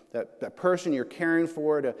want that person you're caring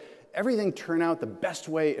for to everything turn out the best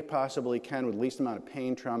way it possibly can with the least amount of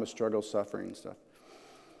pain, trauma, struggle, suffering, and stuff.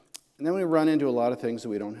 And then we run into a lot of things that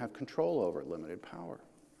we don't have control over, limited power.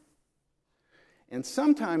 And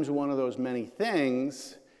sometimes one of those many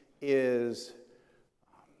things is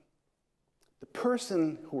the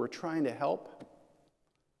person who we're trying to help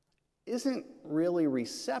isn't really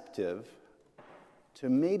receptive to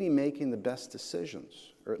maybe making the best decisions,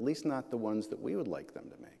 or at least not the ones that we would like them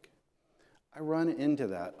to make. I run into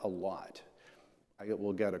that a lot. I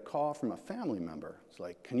will get a call from a family member. It's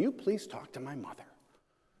like, can you please talk to my mother?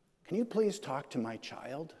 Can you please talk to my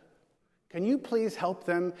child? Can you please help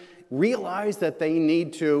them realize that they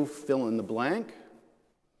need to fill in the blank?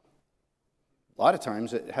 A lot of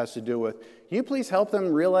times it has to do with, can you please help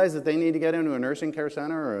them realize that they need to get into a nursing care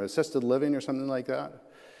center or assisted living or something like that?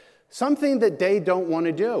 something that they don't want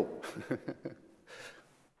to do.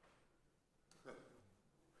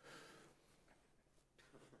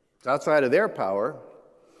 It's outside of their power.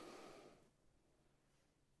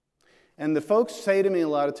 And the folks say to me a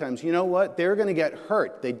lot of times, you know what? They're going to get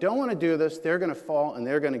hurt. They don't want to do this. They're going to fall and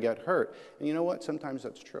they're going to get hurt. And you know what? Sometimes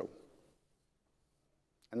that's true.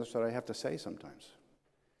 And that's what I have to say sometimes.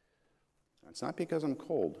 It's not because I'm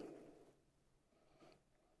cold.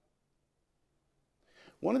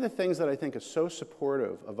 One of the things that I think is so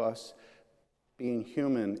supportive of us being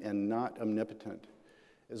human and not omnipotent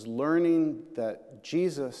is learning that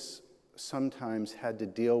Jesus sometimes had to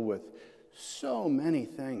deal with so many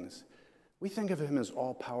things. We think of him as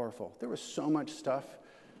all-powerful. There was so much stuff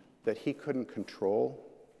that he couldn't control,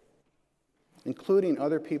 including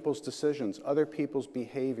other people's decisions, other people's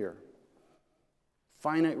behavior,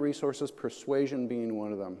 finite resources, persuasion being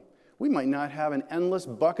one of them. We might not have an endless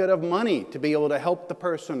bucket of money to be able to help the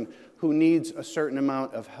person who needs a certain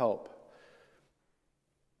amount of help.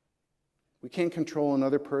 We can't control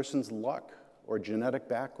another person's luck or genetic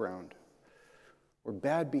background or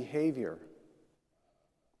bad behavior.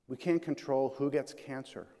 We can't control who gets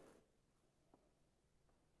cancer.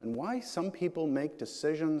 And why some people make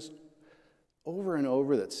decisions over and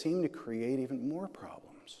over that seem to create even more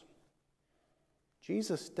problems.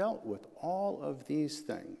 Jesus dealt with all of these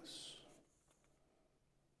things.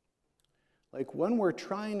 Like when we're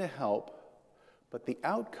trying to help, but the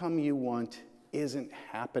outcome you want isn't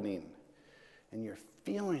happening, and you're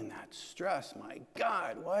feeling that stress. My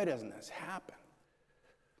God, why doesn't this happen?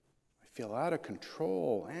 I feel out of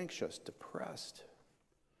control, anxious, depressed,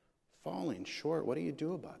 falling short. What do you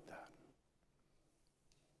do about that?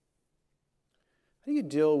 How do you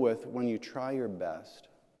deal with when you try your best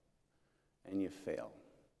and you fail?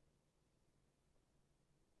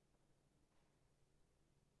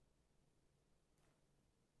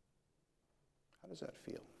 How does that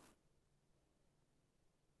feel?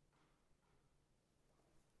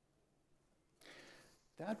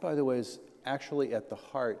 That, by the way, is actually at the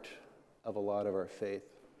heart of a lot of our faith.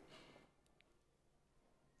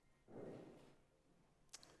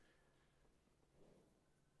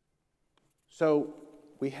 So,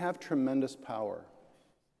 we have tremendous power.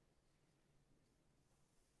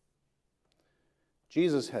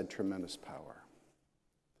 Jesus had tremendous power.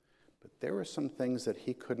 But there were some things that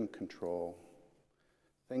he couldn't control,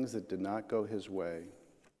 things that did not go his way.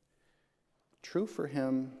 True for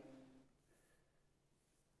him.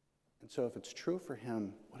 And so if it's true for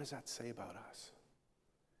him, what does that say about us?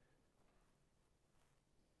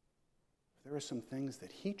 If there are some things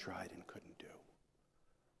that he tried and couldn't do,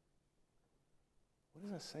 what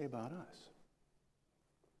does that say about us?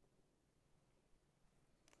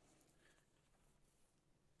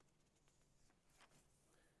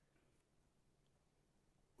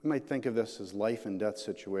 We might think of this as life and death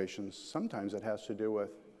situations. Sometimes it has to do with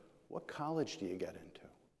what college do you get into?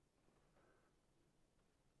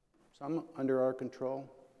 Some under our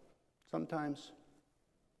control. Sometimes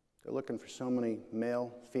they're looking for so many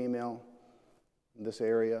male, female in this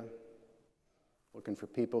area, looking for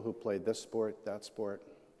people who played this sport, that sport.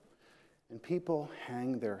 And people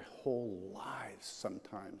hang their whole lives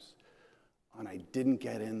sometimes on, I didn't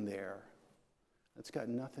get in there. It's got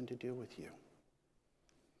nothing to do with you.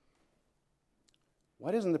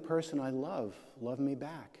 Why doesn't the person I love me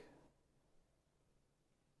back?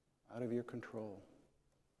 Out of your control.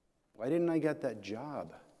 Why didn't I get that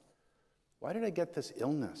job? Why did I get this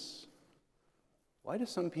illness? Why do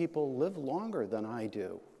some people live longer than I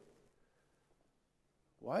do?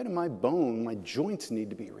 Why do my joints need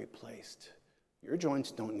to be replaced? Your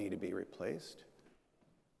joints don't need to be replaced.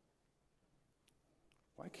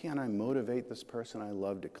 Why can't I motivate this person I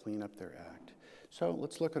love to clean up their act? So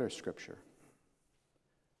let's look at our scripture.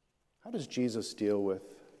 How does Jesus deal with,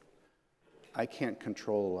 I can't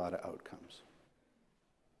control a lot of outcomes?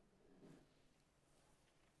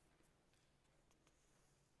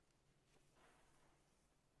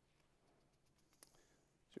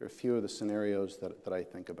 Here are a few of the scenarios that I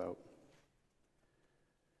think about.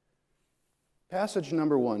 Passage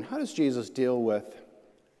number 1, how does Jesus deal with,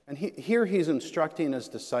 and here he's instructing his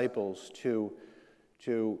disciples to,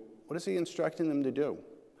 what is he instructing them to do?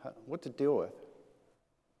 What to deal with?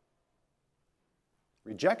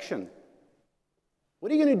 Rejection.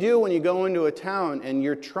 What are you going to do when you go into a town and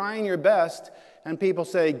you're trying your best and people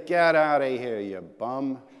say, get out of here, you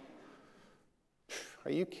bum?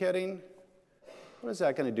 Are you kidding? What is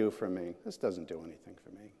that going to do for me? This doesn't do anything for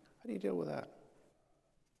me. How do you deal with that?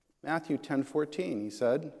 Matthew 10:14, he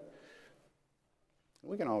said,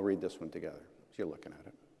 we can all read this one together as you're looking at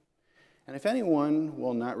it. And if anyone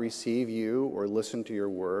will not receive you or listen to your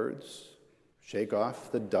words, shake off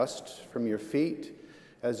the dust from your feet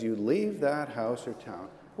as you leave that house or town.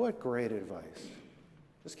 What great advice.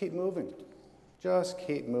 Just keep moving. Just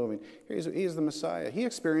keep moving. He's the Messiah. He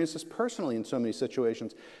experienced this personally in so many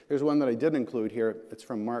situations. There's one that I did include here. It's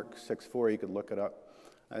from Mark 6:4. You could look it up.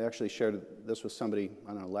 I actually shared this with somebody,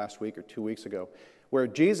 I don't know, last week or 2 weeks ago, where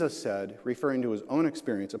Jesus said, referring to his own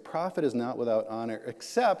experience, a prophet is not without honor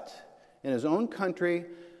except in his own country,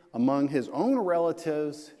 among his own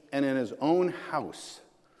relatives, and in his own house.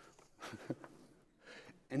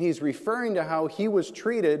 And he's referring to how he was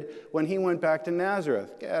treated when he went back to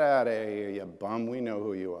Nazareth. Get out of here, you bum. We know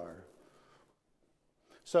who you are.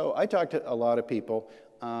 So I talked to a lot of people.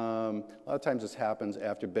 A lot of times this happens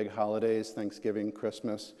after big holidays, Thanksgiving,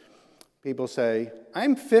 Christmas. People say,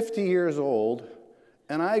 I'm 50 years old,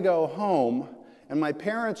 and I go home, and my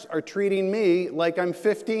parents are treating me like I'm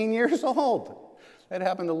 15 years old. That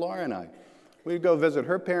happened to Laura and I. We'd go visit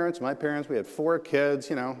her parents, my parents. We had 4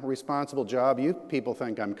 kids, responsible job. You people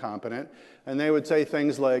think I'm competent. And they would say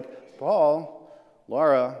things like, Paul,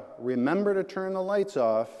 Laura, remember to turn the lights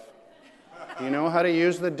off. You know how to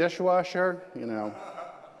use the dishwasher?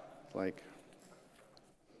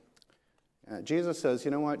 Jesus says,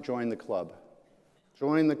 you know what? Join the club.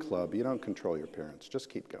 Join the club. You don't control your parents. Just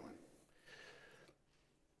keep going.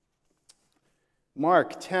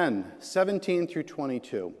 Mark 10:17 through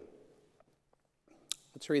 22.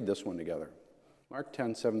 Let's read this one together. Mark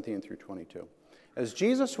 10:17 through 22. As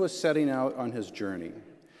Jesus was setting out on his journey,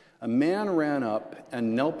 a man ran up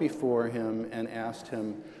and knelt before him and asked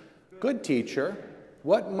him, Good teacher,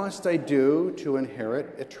 what must I do to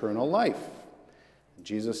inherit eternal life?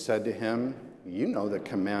 Jesus said to him, You know the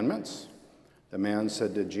commandments. The man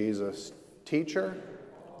said to Jesus, Teacher,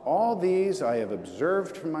 all these I have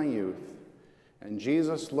observed from my youth. And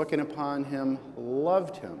Jesus, looking upon him,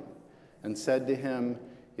 loved him and said to him,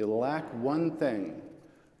 You lack one thing.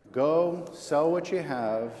 Go, sell what you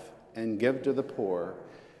have and give to the poor,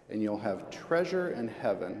 and you'll have treasure in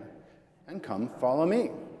heaven, and come follow me.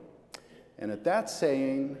 And at that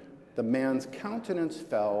saying, the man's countenance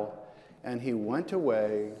fell, and he went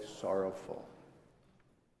away sorrowful.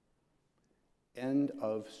 End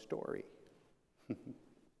of story.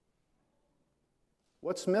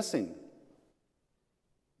 What's missing?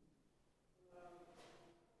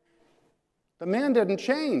 The man didn't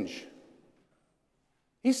change.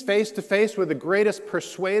 He's face to face with the greatest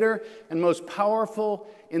persuader and most powerful,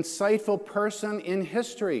 insightful person in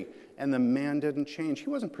history. And the man didn't change. He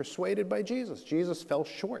wasn't persuaded by Jesus. Jesus fell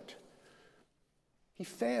short. He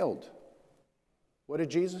failed. What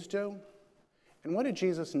did Jesus do? And what did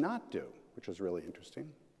Jesus not do? Which is really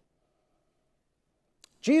interesting.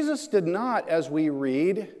 Jesus did not, as we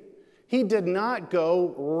read, he did not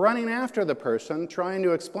go running after the person, trying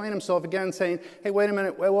to explain himself again, saying, hey, wait a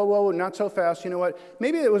minute, whoa, not so fast. You know what?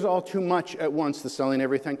 Maybe it was all too much at once, the selling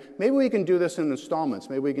everything. Maybe we can do this in installments.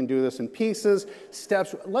 Maybe we can do this in pieces,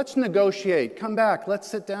 steps. Let's negotiate. Come back. Let's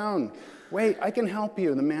sit down. Wait, I can help you.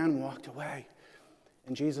 And the man walked away.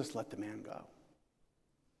 And Jesus let the man go.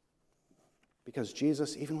 Because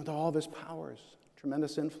Jesus, even with all of his powers,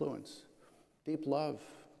 tremendous influence, deep love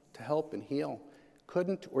to help and heal,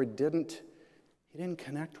 couldn't or didn't, he didn't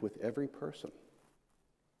connect with every person.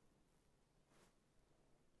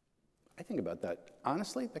 I think about that.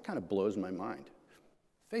 Honestly, that kind of blows my mind.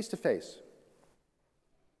 Face to face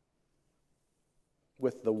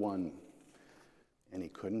with the one, and he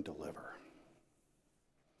couldn't deliver.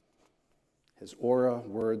 His aura,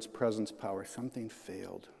 words, presence, power, something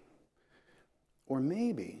failed. Or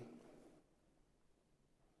maybe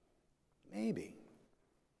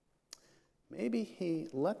he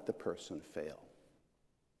let the person fail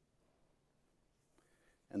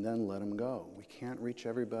and then let him go. We can't reach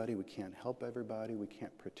everybody. We can't help everybody. We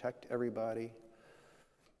can't protect everybody.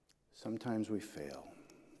 Sometimes we fail.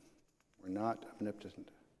 We're not omnipotent.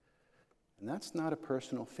 And that's not a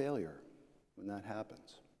personal failure when that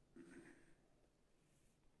happens.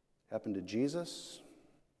 It happened to Jesus.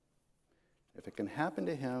 If it can happen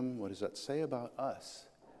to him, what does that say about us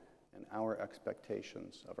and our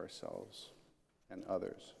expectations of ourselves and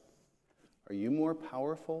others? Are you more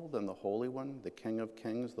powerful than the Holy One, the King of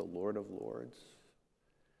Kings, the Lord of Lords?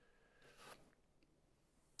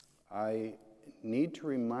 I need to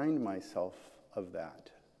remind myself of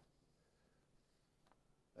that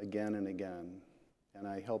again and again, and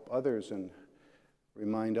I help others and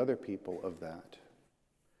remind other people of that.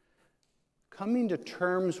 Coming to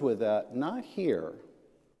terms with that, not here,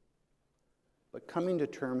 but coming to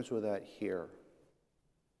terms with that here,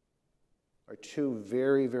 are two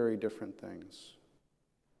very, very different things.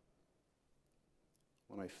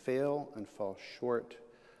 When I fail and fall short,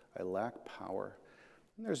 I lack power.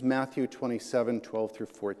 And there's Matthew 27, 12 through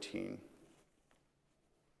 14.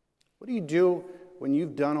 What do you do when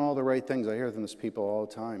you've done all the right things? I hear from these people all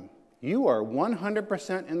the time. You are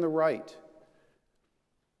 100% in the right.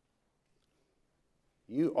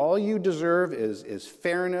 All you deserve is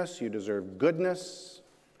fairness. You deserve goodness.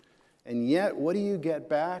 And yet, what do you get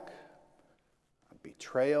back? A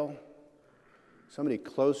betrayal. Somebody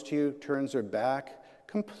close to you turns their back,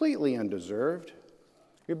 completely undeserved.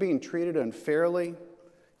 You're being treated unfairly.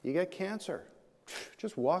 You get cancer.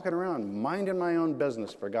 Just walking around, minding my own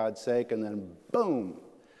business, for God's sake, and then boom,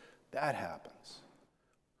 that happens.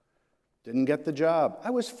 Didn't get the job. I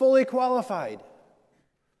was fully qualified.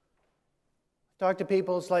 Talk to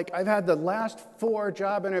people, it's like, I've had the last 4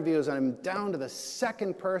 job interviews, and I'm down to the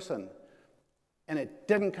second person, and it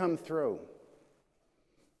didn't come through.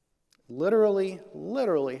 Literally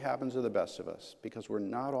happens to the best of us, because we're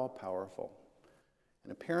not all powerful.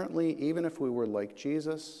 And apparently, even if we were like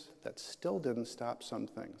Jesus, that still didn't stop some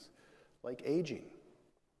things, like aging.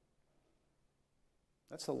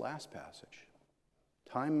 That's the last passage.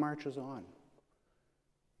 Time marches on.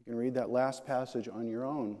 You can read that last passage on your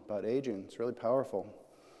own about aging. It's really powerful.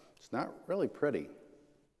 It's not really pretty.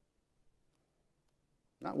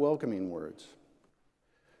 Not welcoming words.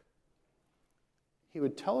 He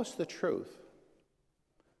would tell us the truth,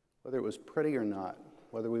 whether it was pretty or not,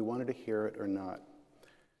 whether we wanted to hear it or not.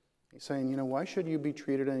 He's saying, why should you be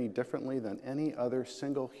treated any differently than any other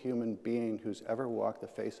single human being who's ever walked the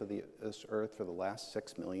face of this earth for the last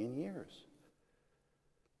 6 million years?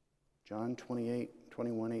 John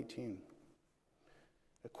 21:18.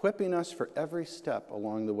 Equipping us for every step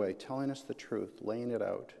along the way, telling us the truth, laying it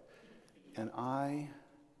out. And I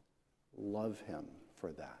love him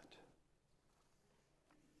for that.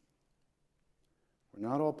 We're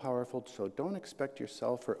not all powerful, so don't expect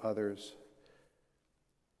yourself or others.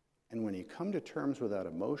 And when you come to terms with that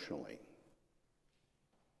emotionally,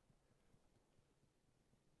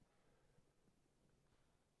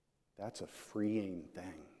 that's a freeing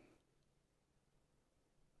thing.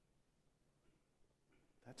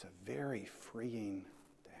 That's a very freeing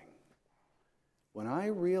thing. When I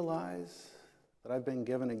realize that I've been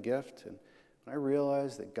given a gift, and when I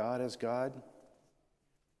realize that God is God,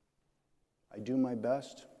 I do my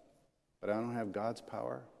best, but I don't have God's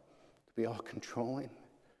power to be all controlling.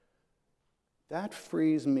 That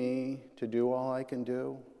frees me to do all I can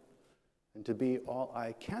do and to be all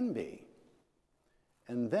I can be.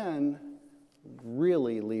 And then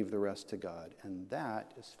really leave the rest to God. And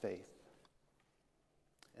that is faith.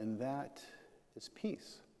 And that is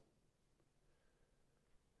peace.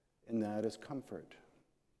 And that is comfort.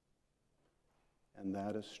 And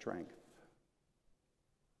that is strength.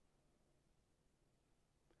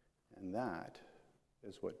 And that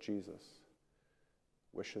is what Jesus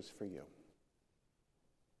wishes for you.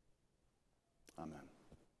 Amen.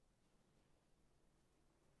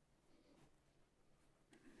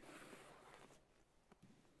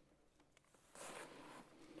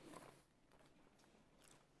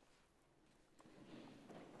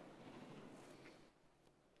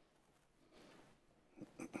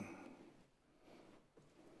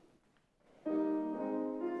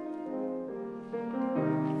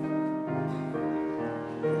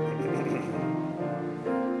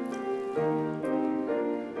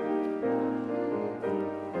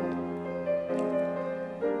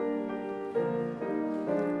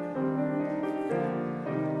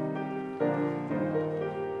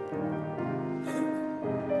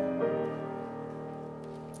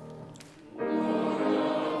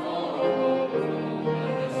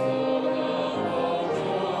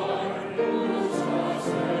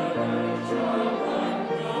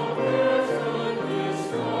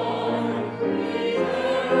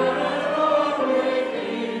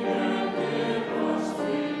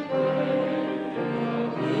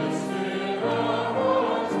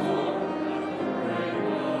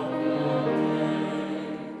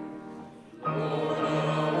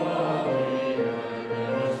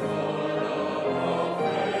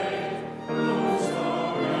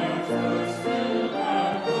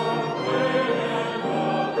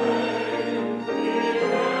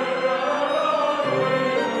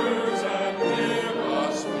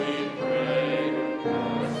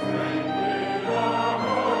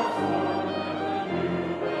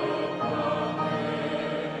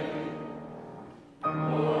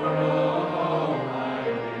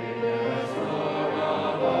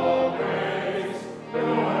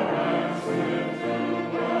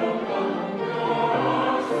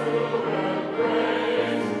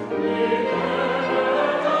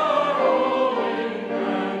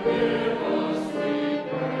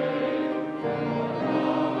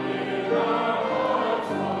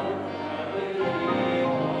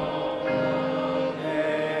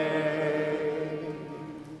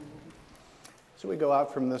 go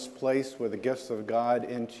out from this place with the gifts of God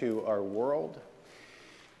into our world.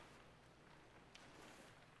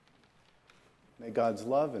 May God's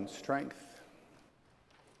love and strength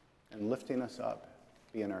and lifting us up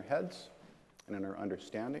be in our heads and in our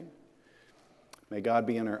understanding. May God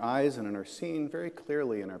be in our eyes and in our seeing, very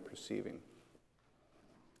clearly in our perceiving.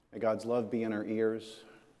 May God's love be in our ears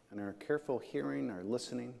and our careful hearing, our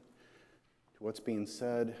listening to what's being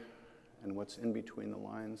said and what's in between the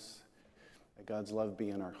lines. May God's love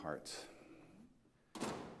be in our hearts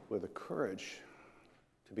with the courage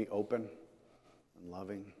to be open and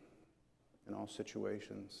loving in all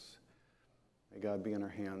situations. May God be in our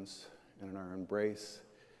hands and in our embrace,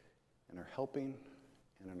 in our helping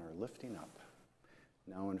and in our lifting up,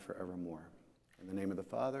 now and forevermore. In the name of the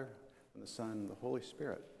Father, and the Son, and the Holy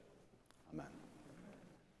Spirit.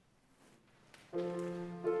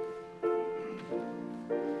 Amen.